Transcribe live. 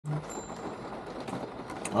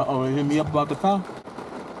Uh-oh, they hit me up about the car.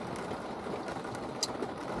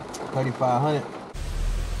 3,500.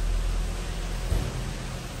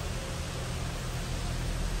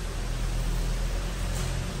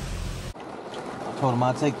 I told him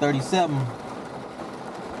I'd take 37.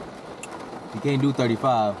 He can't do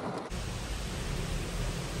 35.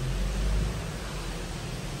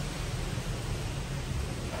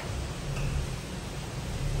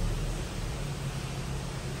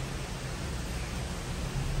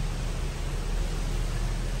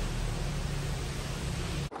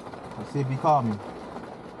 Let's see if he called me.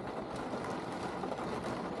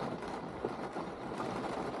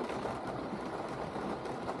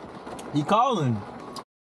 He calling.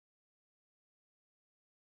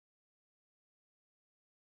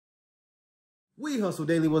 We Hustle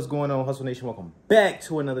Daily, what's going on, Hustle Nation? Welcome back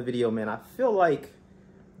to another video, man. I feel like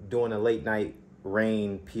doing a late night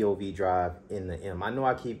rain POV drive in the M. I know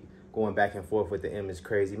I keep going back and forth with the M, it's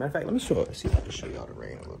crazy. Matter of fact, let me see if I can show y'all the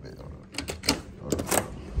rain a little bit. Hold on.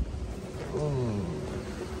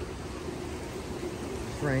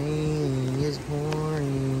 Rain is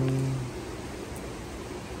pouring.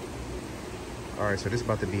 All right, so this is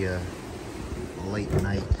about to be a late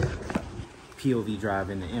night POV drive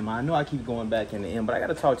in the M. I know I keep going back in the M, but I got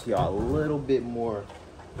to talk to y'all a little bit more.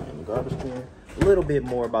 Garbage can. A little bit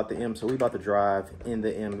more about the M. So we about to drive in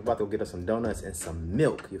the M. We about to go get us some donuts and some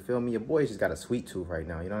milk. You feel me? Your boy's just got a sweet tooth right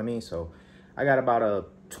now. You know what I mean? So I got about a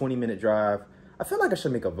 20-minute drive. I feel like I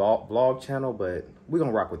should make a vlog channel, but we're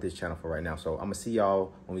gonna rock with this channel for right now. So I'm gonna see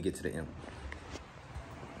y'all when we get to the M.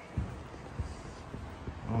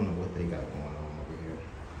 I don't know what they got going on over here.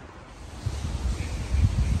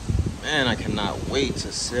 Man, I cannot wait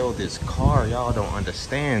to sell this car. Y'all don't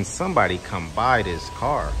understand. Somebody come buy this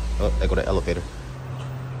car. Oh, there go the elevator.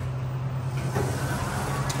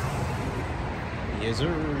 Yes,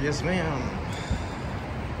 sir. Yes, ma'am.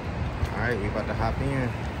 All right, we about to hop in.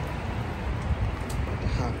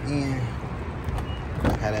 I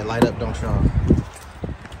had that light up, don't y'all?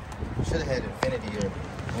 Should have had Infiniti here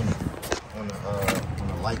on the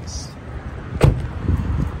lights.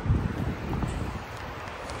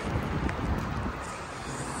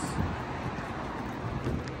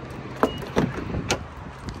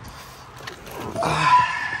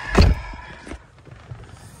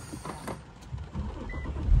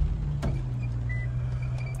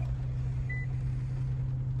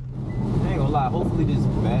 Hopefully this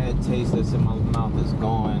bad taste that's in my mouth is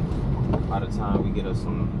gone by the time we can get us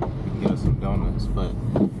some donuts. But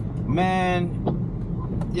man,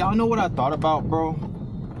 y'all know what I thought about, bro?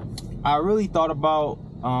 I really thought about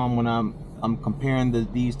when I'm comparing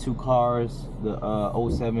these two cars, the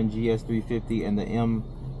 07 GS350 and the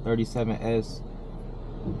M37S.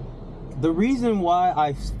 The reason why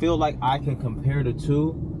I feel like I can compare the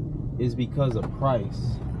two is because of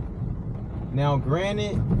price. Now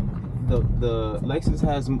granted, the Lexus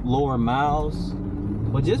has lower miles,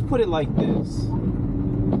 but just put it like this,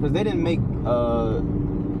 because they didn't make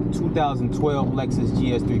 2012 Lexus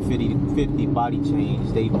GS350 body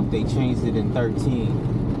change. They changed it in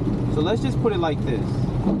 13. So let's just put it like this: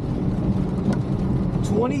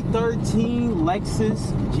 2013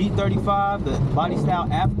 Lexus G35, the body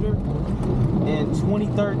style after, and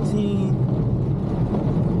 2013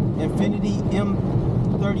 Infiniti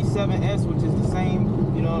M37S, which is the same,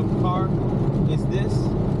 you know, car. It's this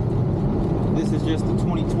is just the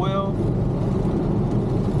 2012.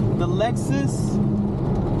 The Lexus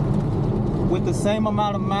with the same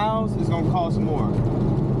amount of miles is gonna cost more.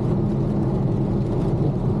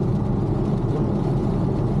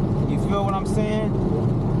 You feel what I'm saying?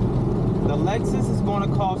 The Lexus is gonna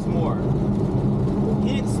cost more.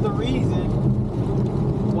 Hence the reason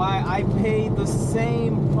why I paid the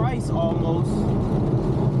same price almost.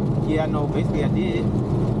 Yeah, I know, basically I did,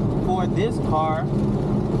 for this car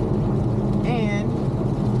and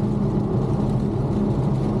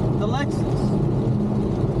the Lexus.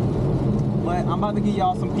 But I'm about to give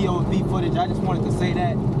y'all some POV footage. I just wanted to say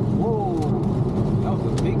that. Whoa, that was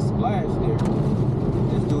a big splash there.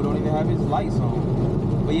 This dude don't even have his lights on.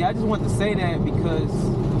 But yeah, I just wanted to say that because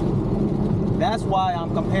that's why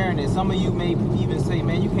I'm comparing it. Some of you may even say,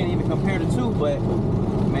 man, you can't even compare the two, but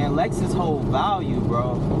man, Lexus hold value,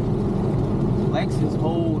 bro. Lexus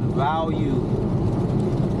hold value.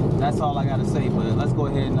 That's all I gotta say, but let's go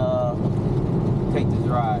ahead and take this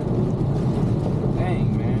ride.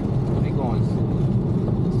 Dang, man, they going super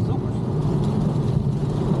slow.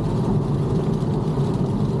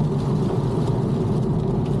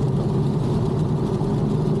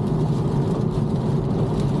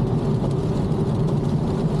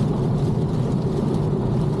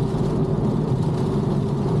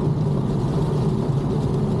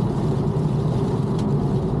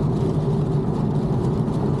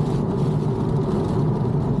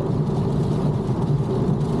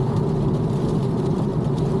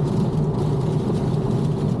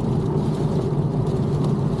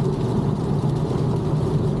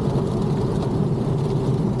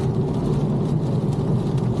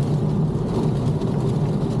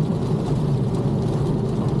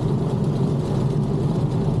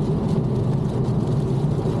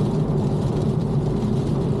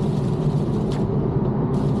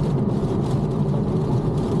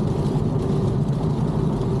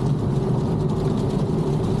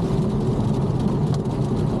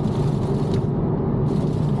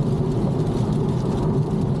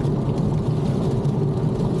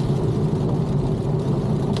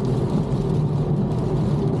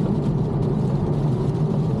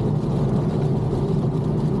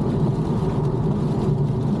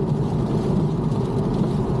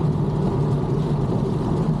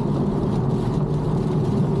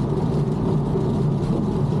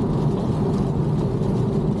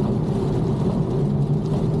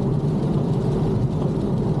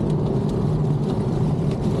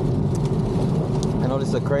 this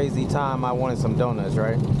is a crazy time. I wanted some donuts,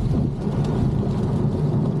 right?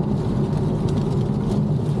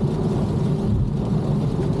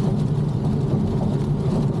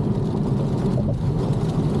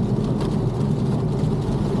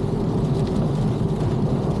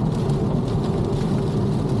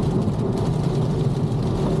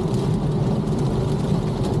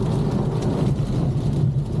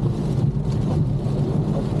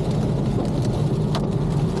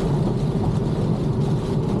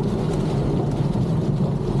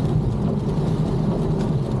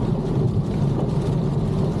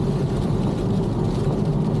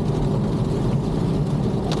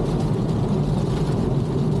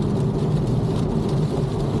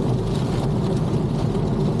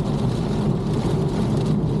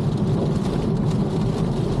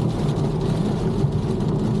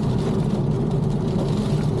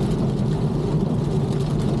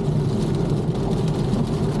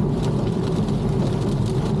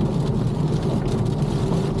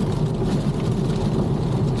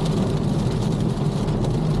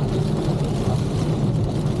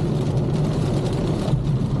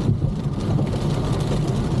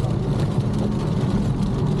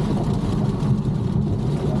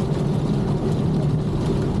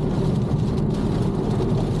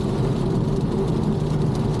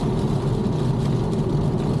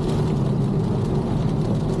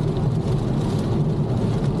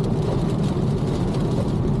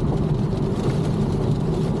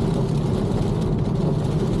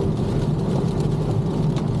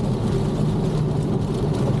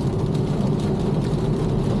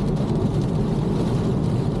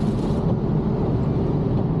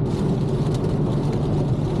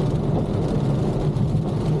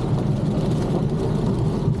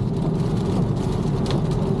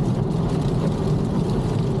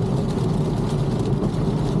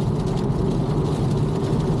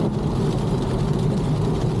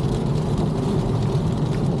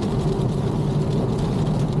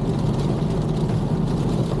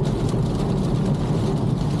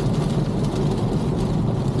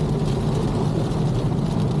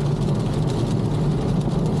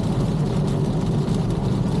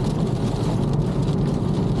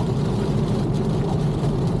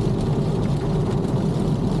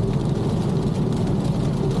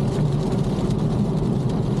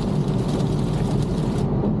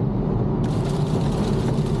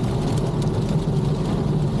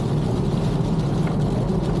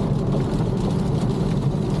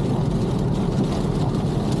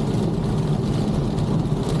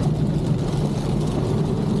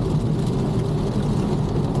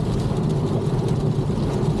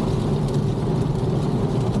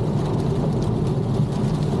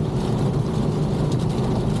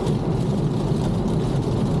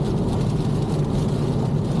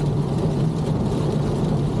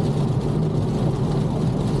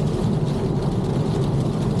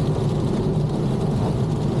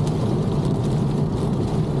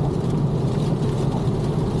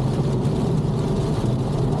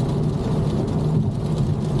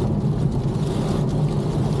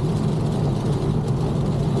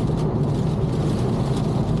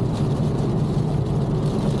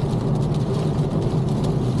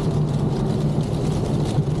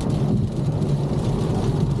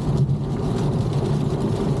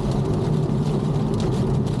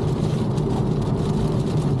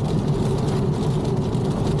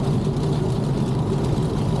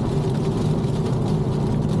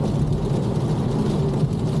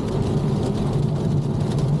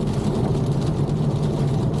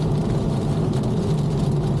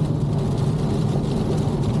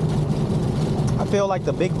 feel like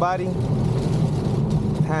the big body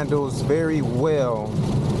handles very well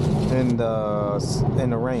in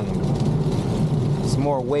the rain. It's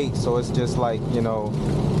more weight, so it's just like, you know,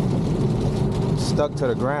 stuck to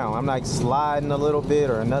the ground. I'm like sliding a little bit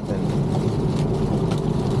or nothing.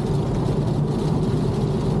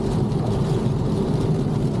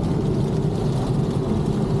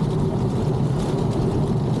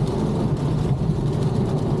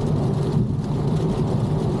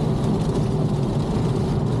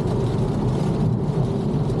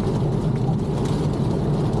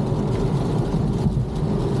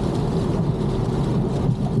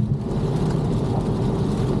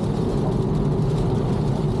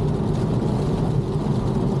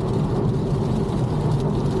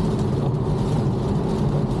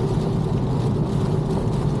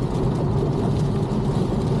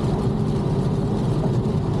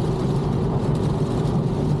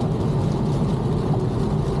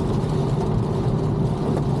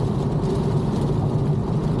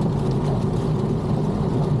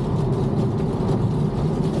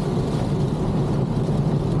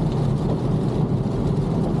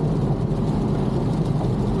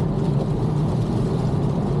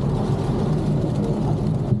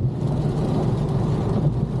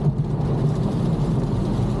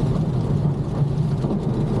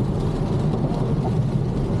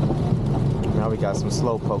 we got some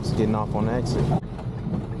slow folks getting off on the exit.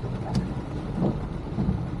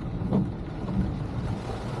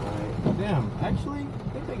 Alright, damn, actually, I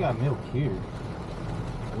think they got milk here.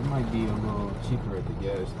 It might be a little cheaper at the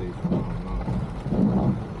gas station, I don't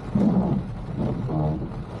know.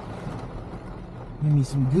 Give me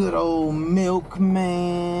some good old milk,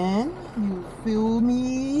 man. You feel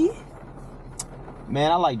me?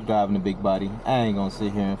 Man, I like driving a big body. I ain't gonna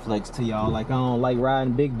sit here and flex to y'all like I don't like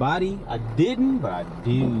riding big body. I didn't, but I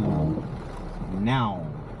do now.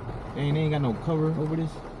 They ain't got no cover over this.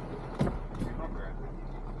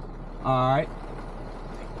 Alright.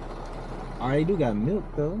 Alright, they do got milk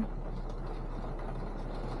though.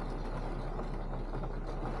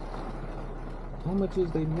 How much is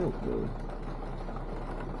they milk though?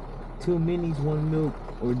 2 minis, 1 milk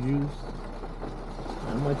or juice.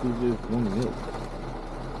 How much is just 1 milk?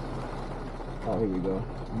 Oh, here we go.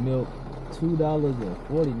 Milk,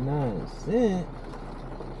 $2.49.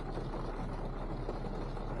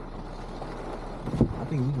 I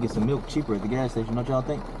think we can get some milk cheaper at the gas station, don't y'all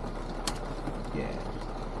think? Yeah.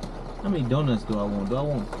 How many donuts do I want? Do I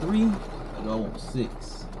want 3 or do I want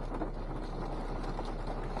 6?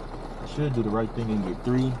 I should do the right thing and get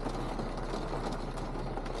 3.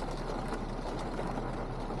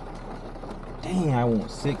 Dang, I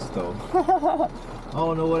want 6 though. I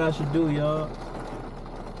don't know what I should do, y'all.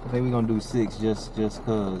 I think we're gonna do 6 just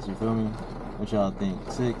cause, you feel me? What y'all think?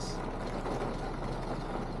 6?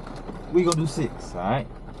 We gonna do 6, alright?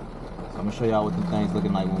 So I'm gonna show y'all what the things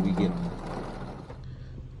looking like when we get them.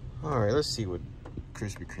 Alright, let's see what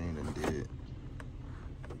Krispy Kreme done did.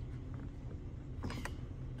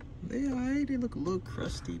 They alright, they look a little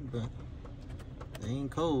crusty, but they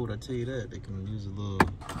ain't cold, I tell you that. They can use a little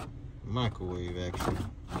microwave action.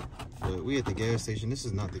 But we at the gas station. This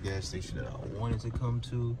is not the gas station that I wanted to come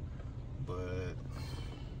to, but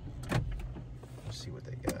let's see what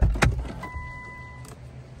they got.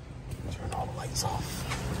 Turn all the lights off.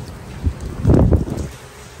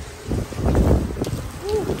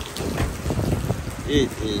 Woo. It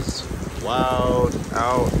is wild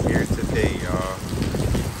out here today, y'all.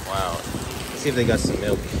 Wow. Let's see if they got some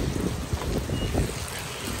milk.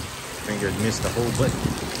 Finger missed the whole button.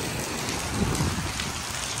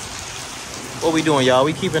 What we doing, y'all?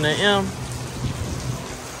 We keeping the M?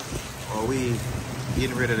 Or we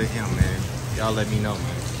getting rid of the M, man? Y'all let me know,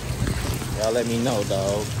 man. Y'all let me know,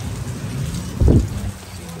 dog.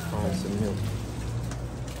 Find some milk.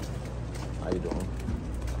 How you doing?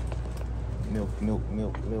 Milk.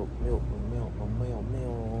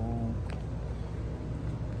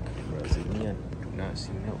 Brazilian. Do not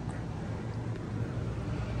see milk.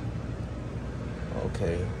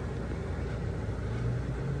 Okay.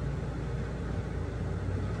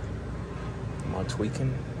 Am I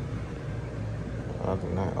tweaking? I do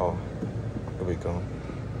not. Oh, here we go.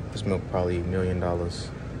 This milk probably $1 million.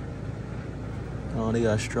 Oh, they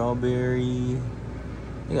got strawberry.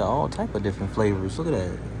 They got all type of different flavors. Look at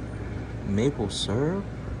that. Maple syrup?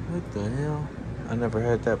 What the hell? I never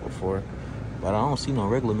had that before. But I don't see no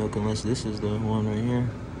regular milk unless this is the one right here.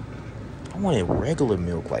 I wanted regular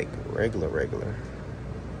milk, like regular.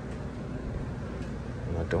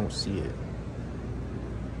 And I don't see it.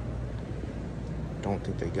 Don't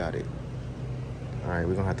think they got it. All right,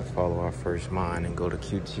 we're gonna have to follow our first mind and go to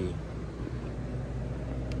QT.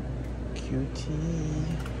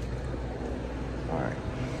 All right.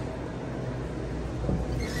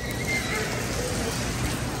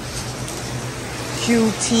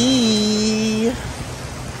 QT.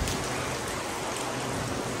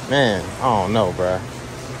 Man, I don't know, bruh.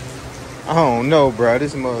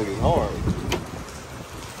 This mug is hard.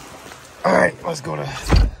 All right, let's go to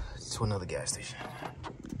another gas station.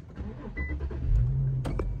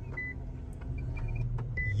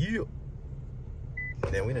 Yeah.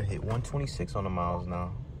 Then we done hit 126 on the miles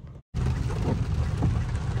now.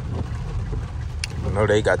 I know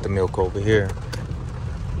they got the milk over here.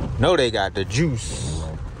 No, they got the juice.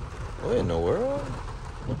 What in the world?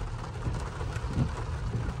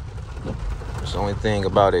 That's the only thing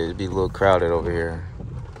about it. It'd be a little crowded over here.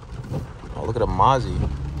 Oh, look at a Mozzie.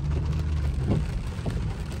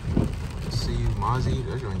 See you, Mozzie.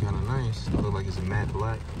 That joint kind of nice. It look like it's a matte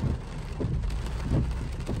black.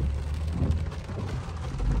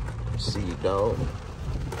 See you, dog.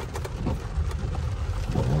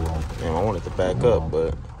 Damn, I wanted to back up,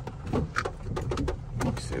 but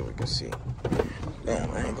let's see what we can see. Damn,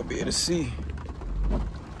 I ain't gonna be able to see.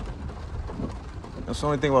 That's the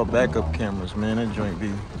only thing about backup cameras, man. That joint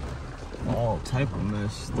be all type of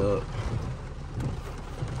messed up.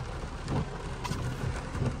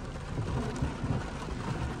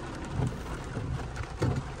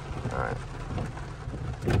 Alright.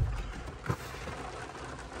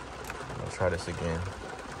 try this again.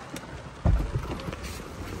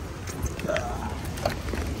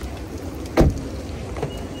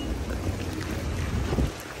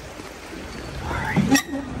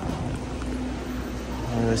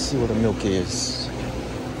 Let's see what the milk is.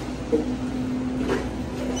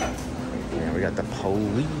 Yeah, we got the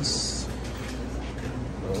police.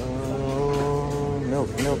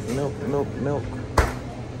 Milk.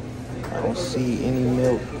 I don't see any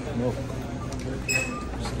milk.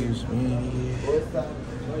 Excuse me.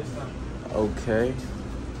 Okay.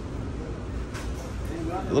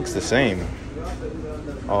 It looks the same.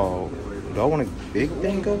 Oh, do I want a big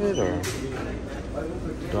thing of it, or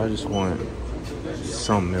do I just want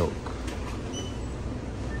some milk?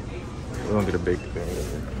 We're gonna get a big thing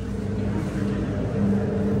of it.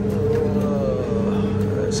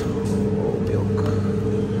 That's whole milk.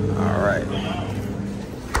 All right.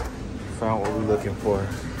 Found what we're looking for.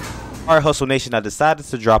 All right, Hustle Nation, I decided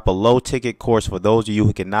to drop a low ticket course for those of you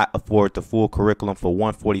who cannot afford the full curriculum for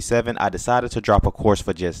 $147. I decided to drop a course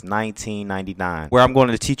for just $19.99, where I'm going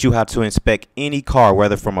to teach you how to inspect any car,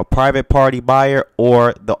 whether from a private party buyer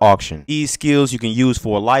or the auction. These skills you can use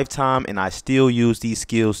for a lifetime, and I still use these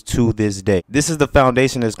skills to this day. This is the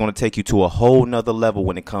foundation that's going to take you to a whole nother level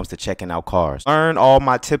when it comes to checking out cars. Learn all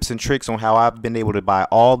my tips and tricks on how I've been able to buy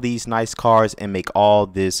all these nice cars and make all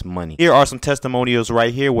this money. Here are some testimonials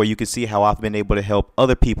right here where you can see how I've been able to help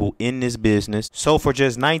other people in this business. So for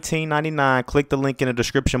just $19.99, click the link in the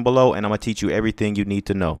description below and I'm gonna teach you everything you need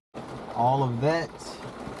to know. All of that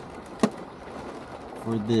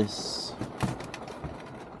for this.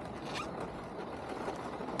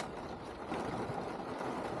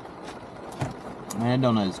 Man, that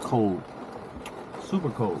donut is cold. Super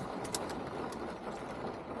cold.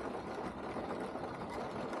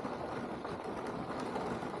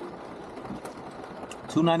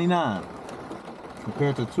 $2.99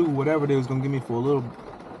 compared to $2, whatever they was gonna give me for a little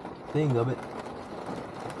thing of it.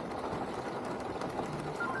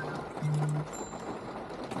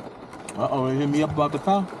 Uh-oh, they hit me up about the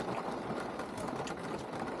car.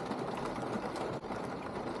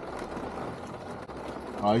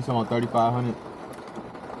 Oh, he's talking about 3,500.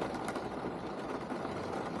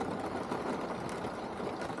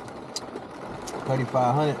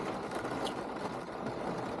 $3,500.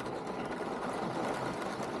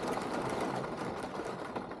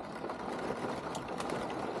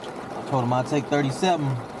 Told him I'd take 37.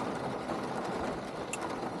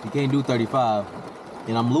 He can't do 35.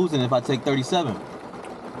 And I'm losing if I take 37.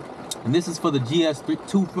 And this is for the the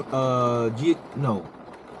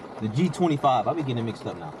G25. I'll be getting it mixed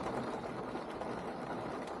up now.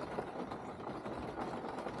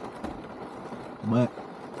 But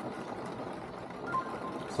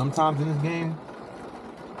sometimes in this game,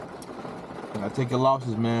 you gotta take your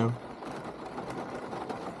losses, man.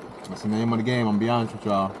 That's the name of the game, I'm gonna be honest with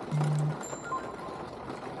y'all.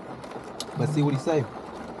 Let's see what he say.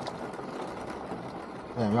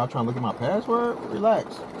 Damn, y'all trying to look at my password?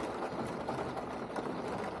 Relax.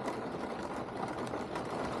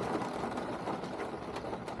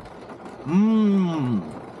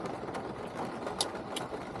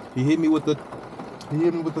 He hit me with the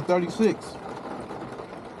 36.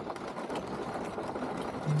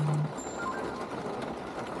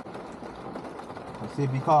 Let's see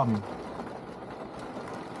if he called me.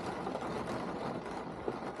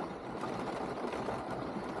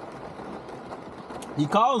 He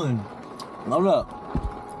calling. Load up.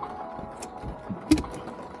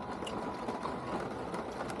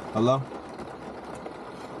 Hello?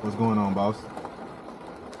 What's going on, boss?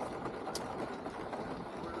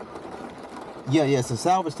 Yeah, it's a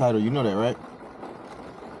salvage title. You know that, right?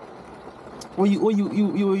 Where you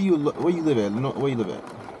live at? Where you live at?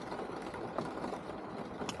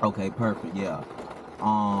 Okay, perfect. Yeah.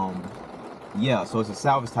 Yeah, so it's a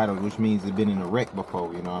salvage title, which means it's been in a wreck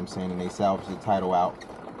before, you know what I'm saying? And they salvaged the title out.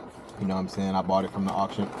 You know what I'm saying? I bought it from the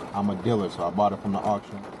auction. I'm a dealer, so I bought it from the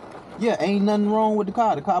auction. Yeah, ain't nothing wrong with the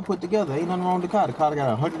car. The car put together. Ain't nothing wrong with the car. The car got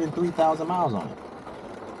 103,000 miles on it.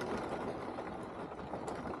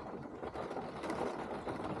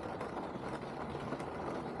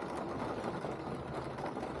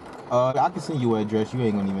 I can send you an address. You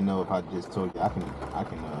ain't gonna even know if I just told you. I can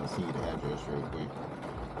send you the address real quick.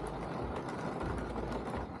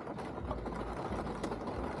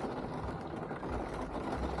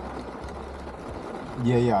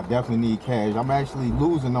 Yeah, I definitely need cash. I'm actually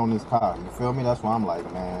losing on this car. You feel me? That's why I'm like,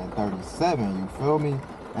 man, 37. You feel me?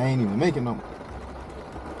 I ain't even making no.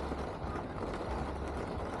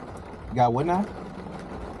 You got what now?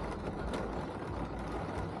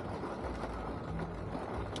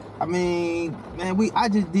 I mean, man, I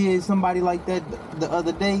just did somebody like that the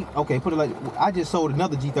other day. Okay, put it like, I just sold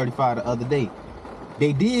another G35 the other day.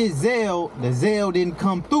 They did Zelle, the Zelle didn't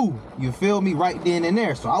come through, you feel me, right then and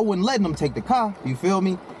there. So I wasn't letting them take the car, you feel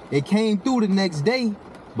me? It came through the next day,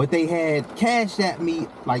 but they had cashed at me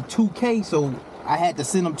like 2K, so I had to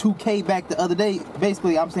send them 2K back the other day.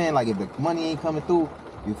 Basically, I'm saying, like, if the money ain't coming through,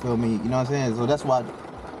 you feel me, you know what I'm saying? So that's why.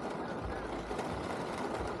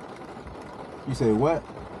 You say what?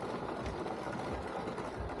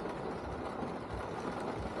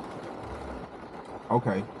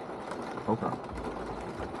 Okay. Okay.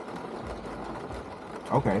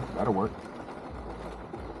 Okay, that'll work.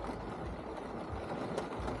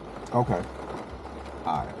 Okay.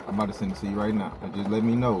 Alright, I'm about to send it to you right now. And just let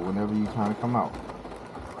me know whenever you're trying to come out.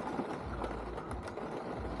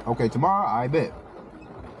 Okay, tomorrow? I bet.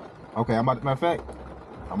 Okay, matter of fact,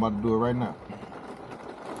 I'm about to do it right now.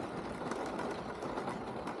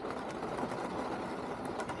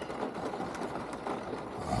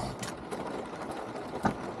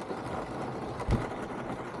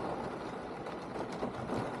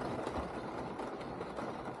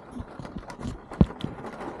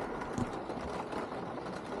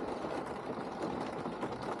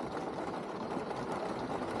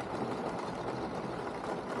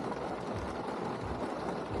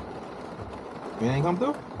 It ain't come through? I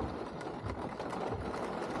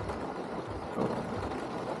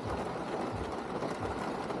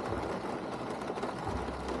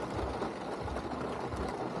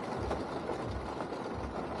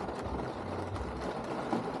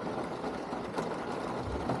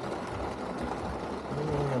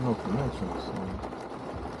ain't got no connections. So.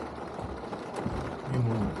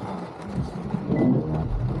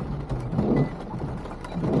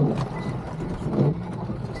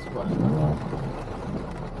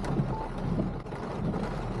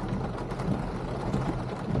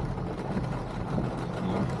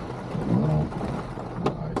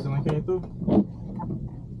 Came through.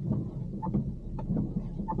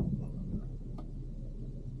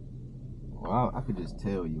 Well, I could just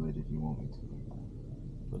tell you it if you want me to,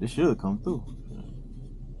 but it should come through.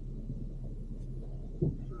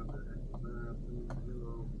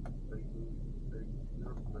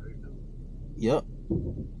 Yep.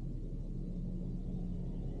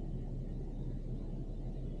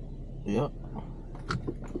 Yep.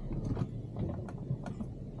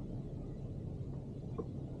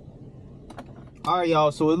 All right,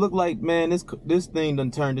 y'all, so it looked like, man, this thing done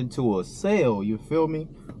turned into a sale, you feel me?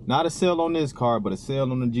 Not a sale on this car, but a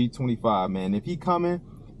sale on the G25, man. If he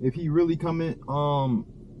really coming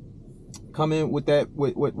with that,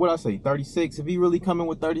 with what I say, 36, if he really coming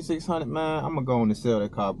with 3,600, man, I'm gonna go on and sell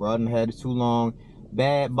that car, bro. I done had it too long.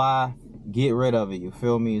 Bad buy, get rid of it, you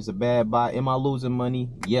feel me? It's a bad buy. Am I losing money?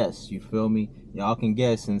 Yes, you feel me? Y'all can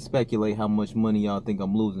guess and speculate how much money y'all think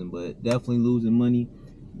I'm losing, but definitely losing money.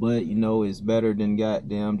 But, you know, it's better than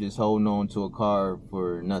goddamn just holding on to a car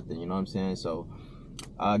for nothing, you know what I'm saying? So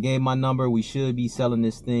I gave my number. We should be selling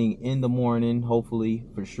this thing in the morning, hopefully,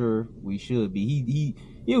 for sure. We should be.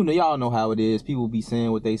 You know, y'all know how it is. People be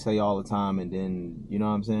saying what they say all the time, and then, you know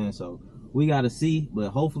what I'm saying? So we gotta see, but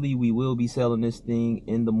hopefully we will be selling this thing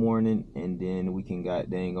in the morning, and then we can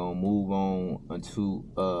goddamn move on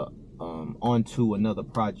onto another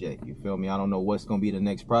project, you feel me? I don't know what's gonna be the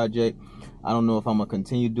next project. I don't know if I'm gonna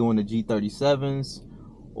continue doing the G37s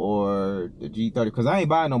or the G30, because I ain't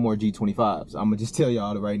buying no more G25s. I'm gonna just tell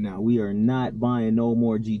y'all right now, we are not buying no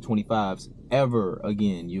more G25s ever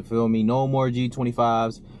again, you feel me? No more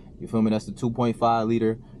G25s, you feel me? That's the 2.5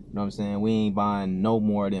 liter, you know what I'm saying? We ain't buying no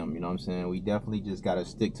more of them, you know what I'm saying? We definitely just gotta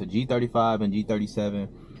stick to G35 and G37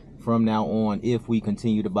 from now on, if we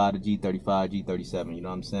continue to buy the G35, G37, you know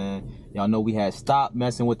what I'm saying? Y'all know we had stopped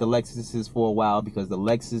messing with the Lexuses for a while because the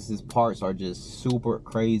Lexuses parts are just super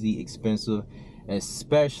crazy expensive,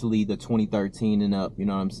 especially the 2013 and up, you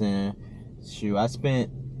know what I'm saying? Shoot, I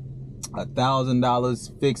spent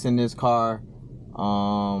 $1,000 fixing this car.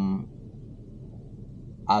 I'm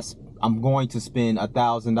going to spend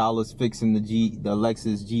 $1,000 fixing the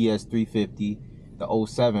Lexus GS350, the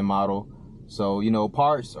 07 model. So, you know,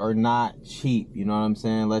 parts are not cheap, you know what I'm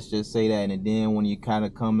saying? Let's just say that. And then when you kind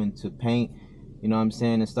of come into paint, you know what I'm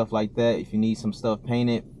saying, and stuff like that, if you need some stuff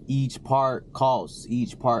painted, each part costs. So,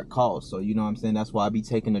 you know what I'm saying? That's why I be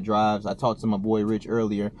taking the drives. I talked to my boy Rich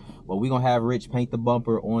earlier, but we're going to have Rich paint the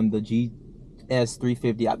bumper on the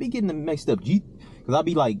GS350. I be getting them mixed up. Because I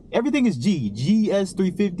be like, everything is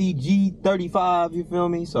GS350, G35, you feel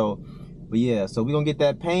me? So, but yeah, so we're going to get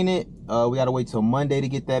that painted. We gotta wait till Monday to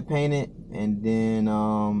get that painted, and then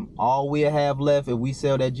all we have left, if we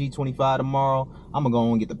sell that G25 tomorrow, I'm gonna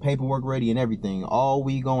go and get the paperwork ready and everything. All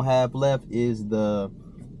we gonna have left is the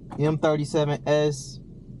M37S,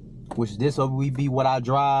 which this will be what I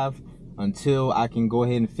drive until I can go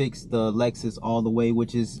ahead and fix the Lexus all the way,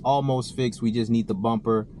 which is almost fixed. We just need the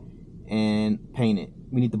bumper and paint it.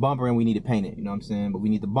 We need the bumper and we need to paint it, you know what I'm saying? But we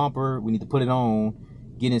need the bumper, we need to put it on,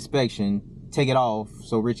 get inspection, take it off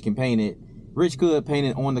so Rich can paint it. Rich could paint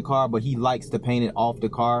it on the car, but he likes to paint it off the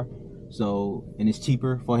car. So, and it's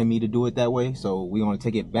cheaper for me to do it that way. So we're gonna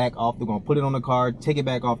take it back off, we're gonna put it on the car, take it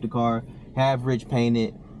back off the car, have Rich paint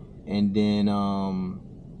it, and then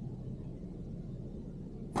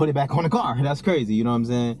put it back on the car. That's crazy, you know what I'm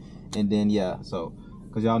saying? And then yeah, so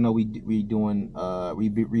because y'all know we doing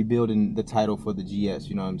rebuilding the title for the GS,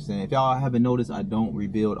 you know what I'm saying? If y'all haven't noticed, I don't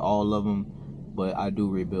rebuild all of them, but I do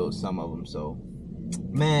rebuild some of them. So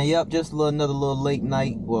man, yep, just another little late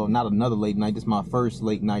night. Well, not another late night, this is my first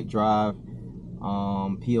late night drive.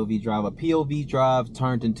 POV drive. A POV drive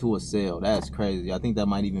turned into a sale. That's crazy. I think that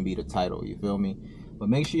might even be the title, you feel me? But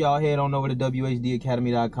make sure y'all head on over to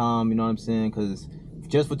whdacademy.com, you know what I'm saying? Because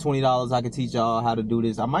just for $20, I can teach y'all how to do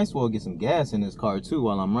this. I might as well get some gas in this car too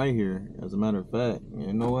while I'm right here. As a matter of fact,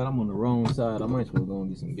 you know what? I'm on the wrong side. I might as well go and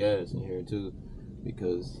get some gas in here too,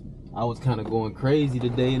 because I was kind of going crazy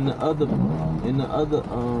today in the other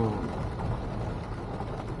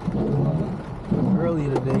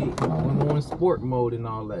earlier today. We're going sport mode and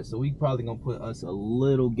all that. So we probably gonna put us a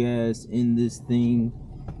little gas in this thing,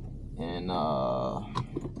 and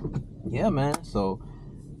yeah, man. So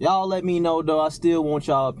y'all let me know though. I still want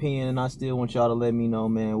y'all opinion, and I still want y'all to let me know,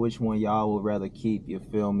 man, which one y'all would rather keep, you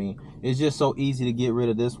feel me? It's just so easy to get rid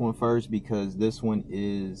of this one first, because this one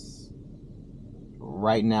is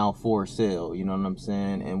right now for sale, you know what I'm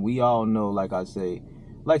saying? And we all know, like I say,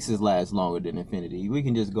 Lexus lasts longer than Infiniti. We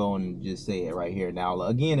can just go and just say it right here now.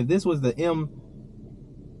 Again, if this was the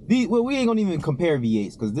well, we ain't gonna even compare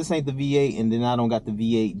V8s, because this ain't the V8, and then I don't got the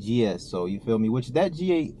V8 GS, so you feel me? Which that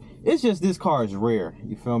G8, it's just this car is rare,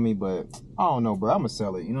 you feel me? But I don't know, bro, I'm gonna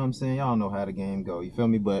sell it, you know what I'm saying? Y'all know how the game go, you feel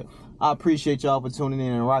me? But I appreciate y'all for tuning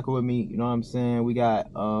in and rocking with me, you know what I'm saying? We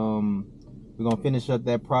got we're gonna finish up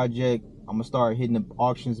that project. I'm gonna start hitting the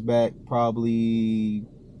auctions back probably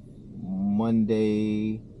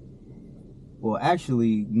Monday. Well,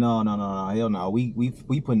 actually, no, hell no. We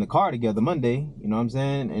putting the car together Monday, you know what I'm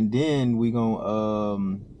saying? And then we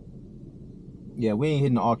gonna yeah, we ain't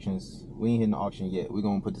hitting the auctions. We ain't hitting the auction yet. We're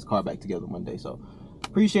gonna put this car back together Monday. So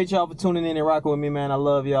appreciate y'all for tuning in and rocking with me, man. I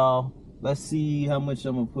love y'all. Let's see how much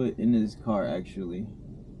I'm gonna put in this car actually.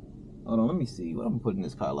 Hold on, let me see what I'm gonna put in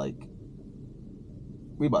this car. Like,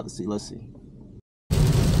 we about to see, let's see.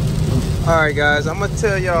 All right, guys, I'm gonna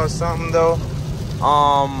tell y'all something though.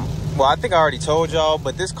 Well, I think I already told y'all,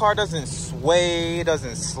 but this car doesn't sway,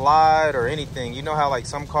 doesn't slide or anything. You know how like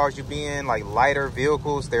some cars you be in, like lighter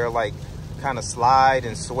vehicles, they're like kind of slide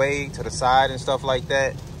and sway to the side and stuff like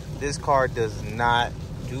that. This car does not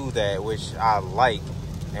do that, which I like.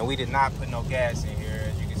 And we did not put no gas in here,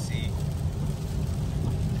 as you can see.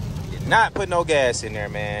 Did not put no gas in there,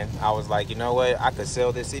 man. I was like, you know what? I could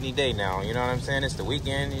sell this any day now. You know what I'm saying? It's the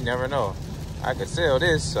weekend. You never know. I could sell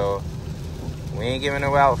this, so we ain't giving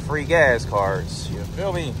out free gas cards. You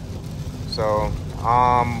feel me? So,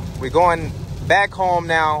 we're going back home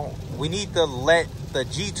now. We need to let the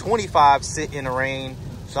G25 sit in the rain.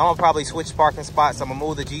 So I'm gonna probably switch parking spots. I'm gonna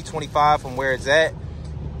move the G25 from where it's at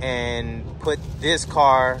and put this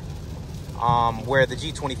car where the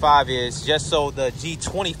G25 is, just so the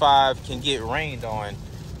G25 can get rained on.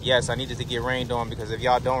 Yes, I needed to get rained on, because if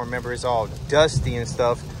y'all don't remember, it's all dusty and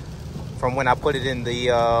stuff from when I put it in the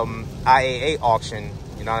IAA auction,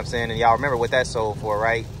 you know what I'm saying? And y'all remember what that sold for,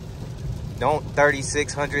 right? Don't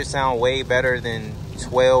 3,600 sound way better than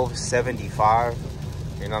 1,275?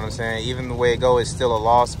 You know what I'm saying? Even the way it goes, it's still a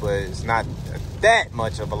loss, but it's not that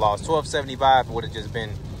much of a loss. 1,275 would have just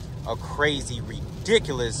been a crazy,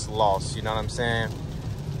 ridiculous loss, you know what I'm saying?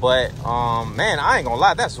 But man, I ain't gonna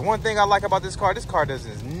lie, that's one thing I like about this car. This car does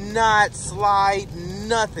not slide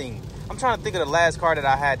nothing. I'm trying to think of the last car that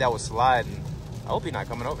I had that was sliding. I hope you're not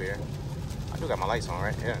coming over here. I do got my lights on,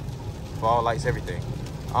 right? Yeah. Ball lights, everything.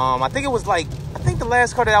 I think it was like, I think the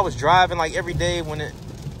last car that I was driving like every day when it,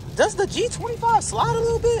 does the G25 slide a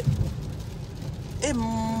little bit? It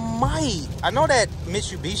might. I know that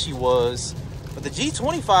Mitsubishi was, but the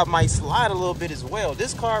G25 might slide a little bit as well.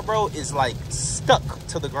 This car, bro, is like stuck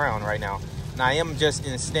to the ground right now. Now I am just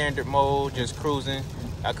in standard mode, just cruising.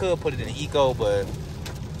 I could put it in eco, but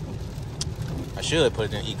I should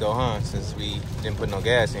put it in eco, huh? Since we didn't put no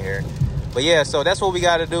gas in here. But yeah, so that's what we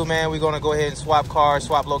got to do, man. We're going to go ahead and swap cars,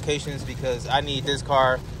 swap locations, because I need this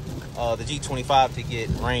car, the G25, to get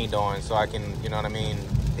rained on so I can, you know what I mean,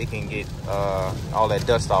 it can get all that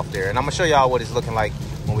dust off there. And I'm going to show y'all what it's looking like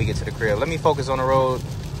when we get to the crib. Let me focus on the road,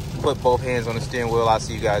 put both hands on the steering wheel. I'll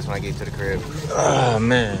see you guys when I get to the crib. Oh,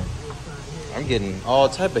 man. I'm getting all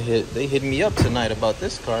type of hit. They hit me up tonight about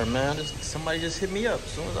this car, man. Somebody just hit me up as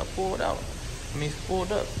soon as I pulled out.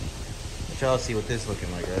 Pulled up. But y'all see what this looking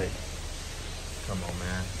like, right? Come on,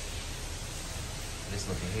 man. This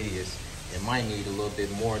looking hideous. It might need a little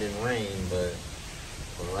bit more than rain, but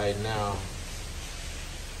for right now,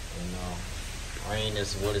 you know, rain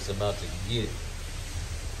is what it's about to get.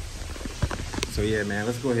 So yeah, man,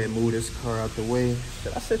 let's go ahead and move this car out the way.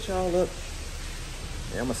 Should I set y'all up?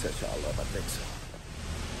 Yeah, I'm gonna set y'all up, I think so.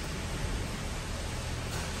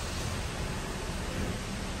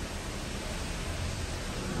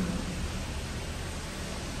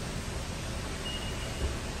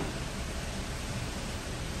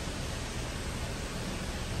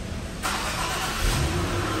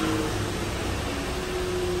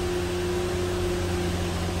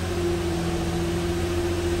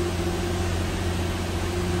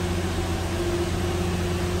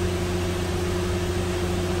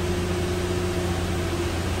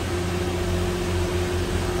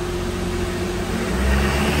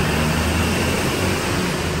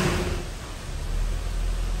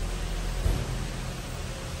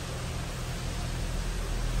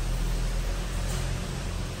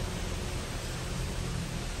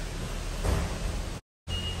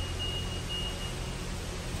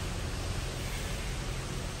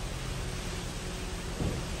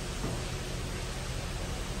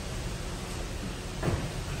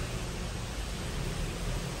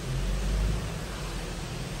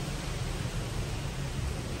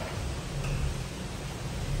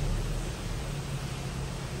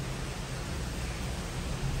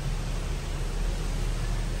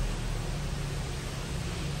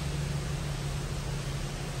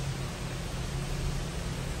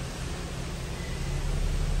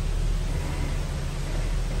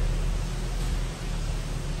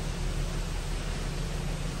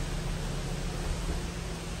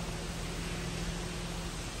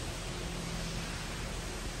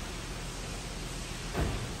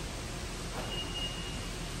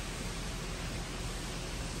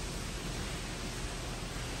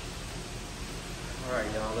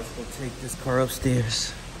 Alright, y'all, let's go take this car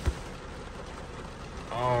upstairs.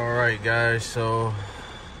 Alright, guys, so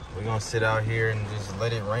we're gonna sit out here and just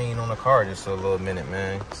let it rain on the car just for a little minute,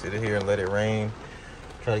 man. Sit here and let it rain.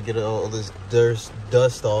 Try to get all this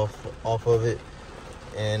dust off of it.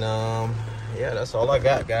 And yeah, that's all I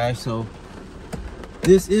got, guys. So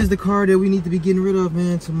this is the car that we need to be getting rid of,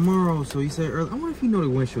 man, tomorrow. So he said earlier, I wonder if he know the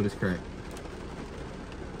windshield is cracked.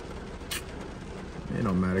 It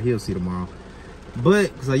don't matter, he'll see tomorrow.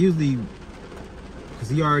 But because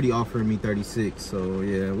he already offered me 36, so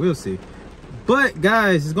yeah, we'll see. But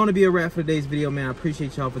guys, it's gonna be a wrap for today's video, man. I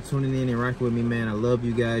appreciate y'all for tuning in and rocking with me, man. I love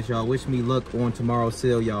you guys. Y'all wish me luck on tomorrow's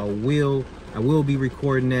sale. I will be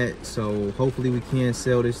recording that, so hopefully we can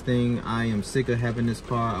sell this thing. I am sick of having this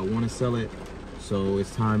car. I want to sell it, so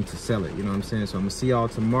it's time to sell it, you know what I'm saying? So I'm gonna see y'all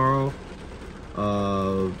tomorrow,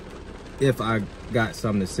 if I got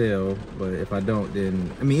something to sell. But if I don't,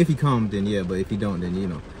 then, I mean, if he come, then yeah, but if he don't, then, you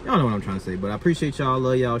know, y'all know what I'm trying to say. But I appreciate y'all,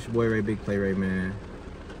 love y'all. It's your boy Ray, Big Play Ray, man.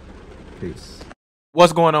 Peace.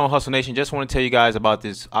 What's going on, Hustle Nation? Just want to tell you guys about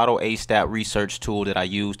this Auto A-Stat research tool that I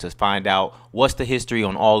use to find out what's the history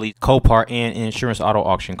on all these Copart and insurance auto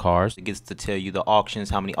auction cars. It gets to tell you the auctions,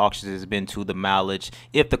 how many auctions it's been to, the mileage,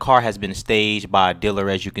 if the car has been staged by a dealer,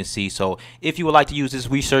 as you can see. So if you would like to use this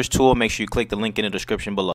research tool, make sure you click the link in the description below.